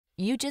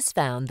You just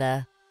found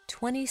the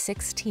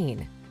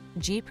 2016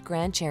 Jeep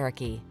Grand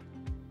Cherokee.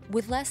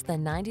 With less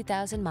than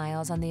 90,000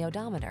 miles on the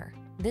odometer,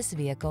 this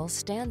vehicle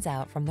stands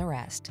out from the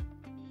rest.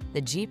 The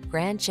Jeep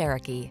Grand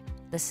Cherokee,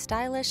 the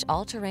stylish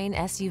all-terrain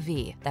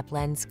SUV that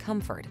blends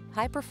comfort,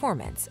 high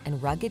performance,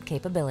 and rugged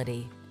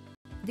capability.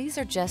 These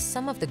are just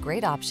some of the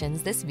great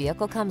options this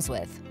vehicle comes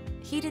with: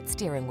 heated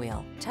steering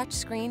wheel,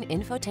 touchscreen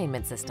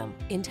infotainment system,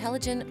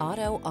 intelligent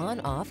auto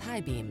on-off high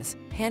beams,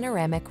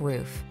 panoramic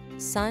roof,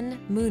 sun,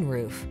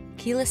 moonroof,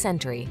 keyless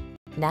entry,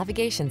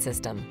 navigation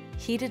system,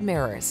 heated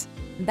mirrors,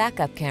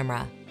 backup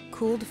camera,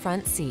 cooled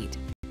front seat.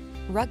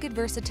 Rugged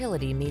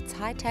versatility meets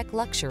high-tech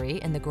luxury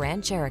in the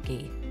Grand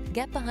Cherokee.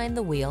 Get behind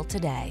the wheel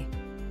today.